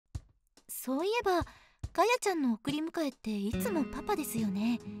そういえばかやちゃんの送り迎えっていつもパパですよ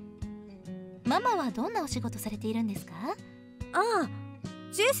ね。ママはどんなお仕事されているんですか？ああ、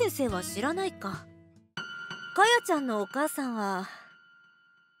ちえ先生は知らないか。かやちゃんのお母さんは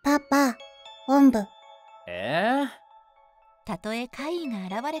パパ、本部。たとえ怪異が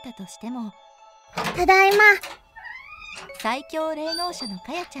現れたとしても、ただいま。最強霊能者の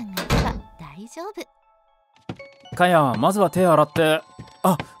かやちゃんがいれば大丈夫。かや、まずは手洗って。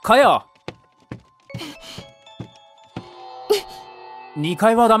あ、かや2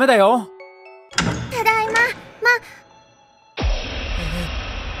階はダメだよ。ただいま。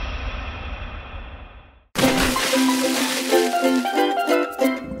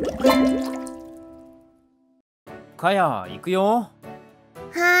かや、行くよ。は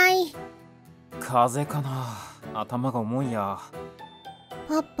ーい。風邪かな。頭が重いや。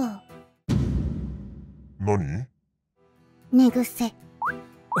パパ。何？寝癖。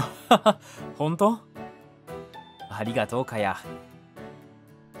本当？ありがとう、かや。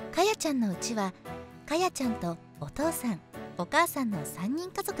かやちゃんのうちはかやちゃんとお父さんお母さんの3人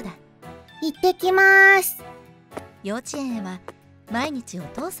家族だ。行ってきまーす。幼稚園へは毎日お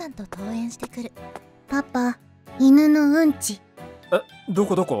父さんと登園してくる。パパ、犬のうんち。ど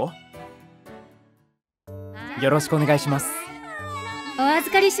こ？よろしくお願いします。お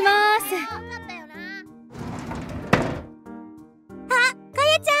預かりします。か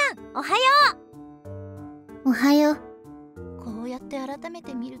やちゃん、おはよおはよう。こうやって改め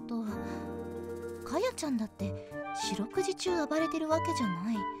て見るとかやちゃんだって四六時中暴れてるわけじゃ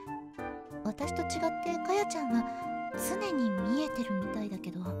ない。私と違ってかやちゃんは常に見えてるみたいだ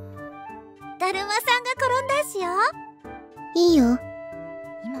けど。う。だるまさんが転んだしよ。いいよ。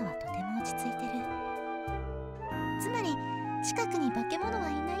今はとても落ち着いてる。つまり近くに化け物は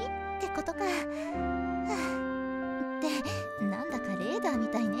いないってことか。ってなんだかレーダーみ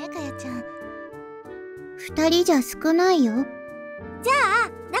たいね、かやちゃん。2人じゃ少ないよ。じゃ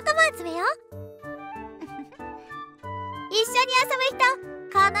あ仲間集めよう。一緒に遊ぶ人、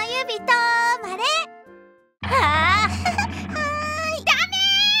この指とまれ。はーい、ダメ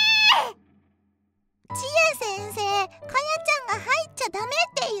ちえ先生、かやちゃんが入っちゃダメっ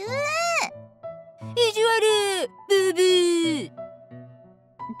て言う。ー。意地悪、ブーブー。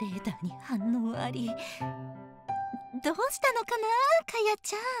レーダーに反応あり。どうしたのかな、かや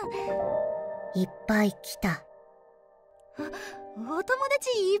ちゃん。いっぱい来た。お友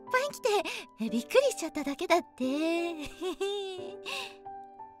達いっぱい来てびっくりしちゃっただけだって。み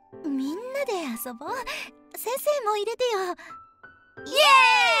んなで遊ぼう。先生も入れてよ。イ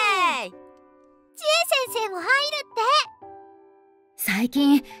エーイ。ちえ先生も入るって。最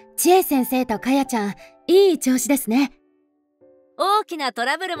近ちえ先生とかやちゃんいい調子ですね。大きなト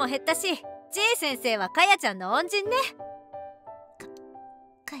ラブルも減ったし、ちえ先生はかやちゃんの恩人ね。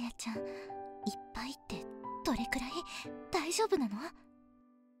かやちゃん、いっぱいってどれくらい？大丈夫なの？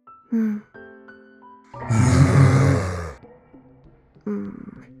うん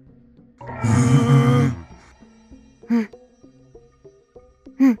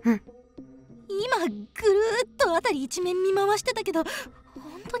今ぐるーっと辺り一面見回してたけど、本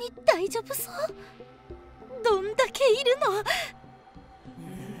当に大丈夫そう？どんだけいるの？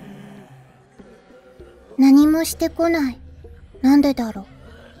何もしてこない。なんでだろう。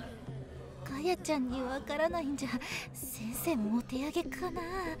かやちゃんにわからないんじゃ先生もお手上げかな。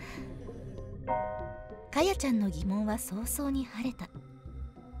かやちゃんの疑問は早々に晴れた。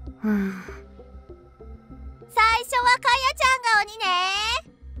最初はかやちゃんが鬼ね。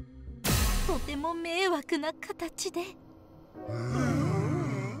とても迷惑な形で。は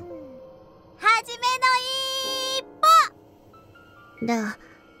じめの一歩。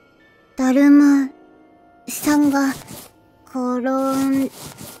だるまさんが転ん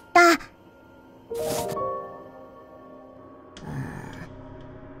だ。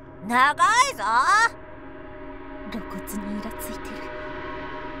長いぞ。露骨にイラついて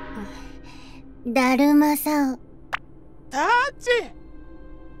る。だるまさん。タッチ。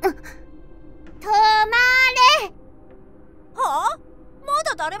止まれ。はあ？ま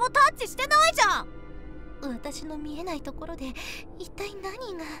だ誰もタッチしてないじゃん。私の見えないところで一体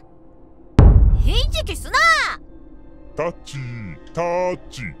何が。インチキすな。タッチタッ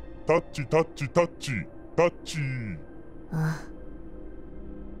チタッチタッチタッチタッチ。あ、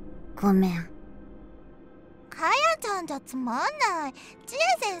ごめん。かやちゃんじゃつまんない。ちえ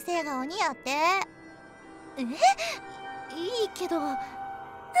先生が鬼やって。いいけど。は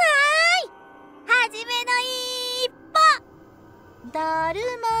じめの一歩。だる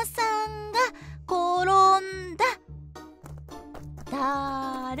まさんが転んだ。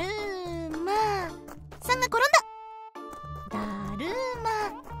だるまさんが転んだ。だるま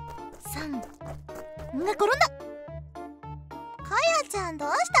さんんが転んだ。かやちゃんどう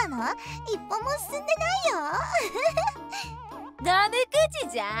したの？一歩も進んでないよ。ダメ口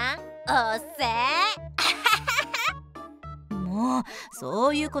じゃん、おっせもう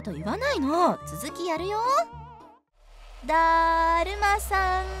そういうこと言わないの。続きやるよ。だるま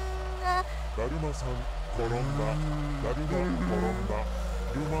さんがだるまさん転んだ、だるま転んだ、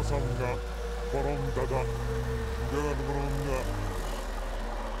るまさんが転んだだ、だる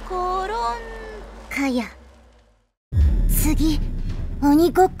転んかや。次、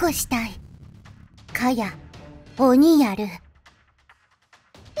鬼ごっこしたい。かや、鬼やる。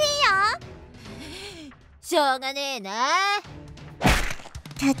しょうがねえな。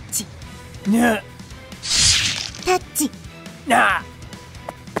タッチ、ねタッチ、なあ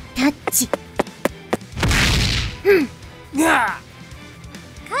タッチ。なあ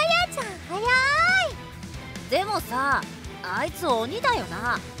ちゃん早い。でもさ、あいつ鬼だよ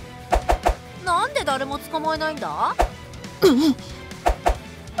な。なんで誰も捕まえないんだ？わかんない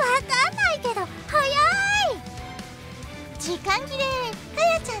けど早い。時間切れ。か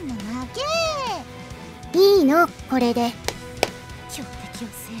やちゃんの負け。いいのこれで。強敵を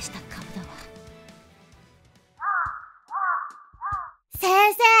制した顔だわ。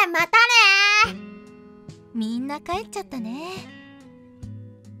先生またね。みんな帰っちゃったね。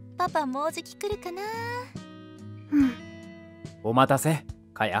パパもうじき来るかな。うん。お待たせ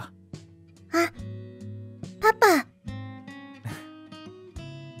かや。あ、パパ。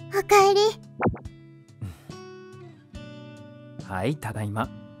おかえり。はい、ただいま。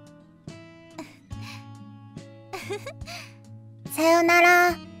さよなら。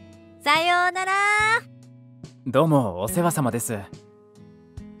さようなら。どうもお世話様です。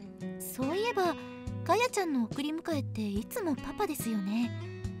そういえばかやちゃんの送り迎えっていつもパパですよね。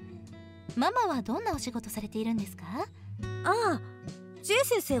ママはどんなお仕事されているんですか？ああ、ちえ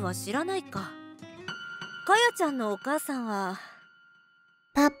先生は知らないか。かやちゃんのお母さんは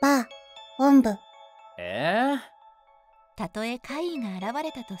パパ、おんぶ。たとえ怪異が現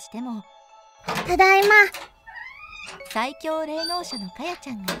れたとしても、ただいま。最強霊能者のかやち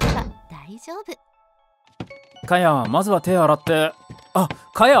ゃんがいれば大丈夫。かや、まずは手洗って。あ、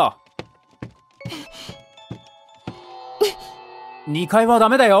かや2階はダ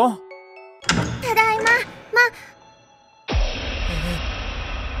メだよ。ただいま。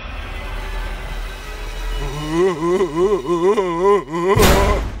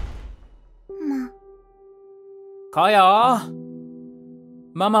かや、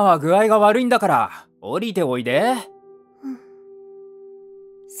ママは具合が悪いんだから降りておいで。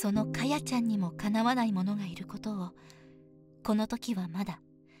そのかやちゃんにもかなわないものがいることを、この時はまだ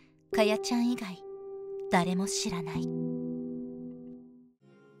かやちゃん以外誰も知らない。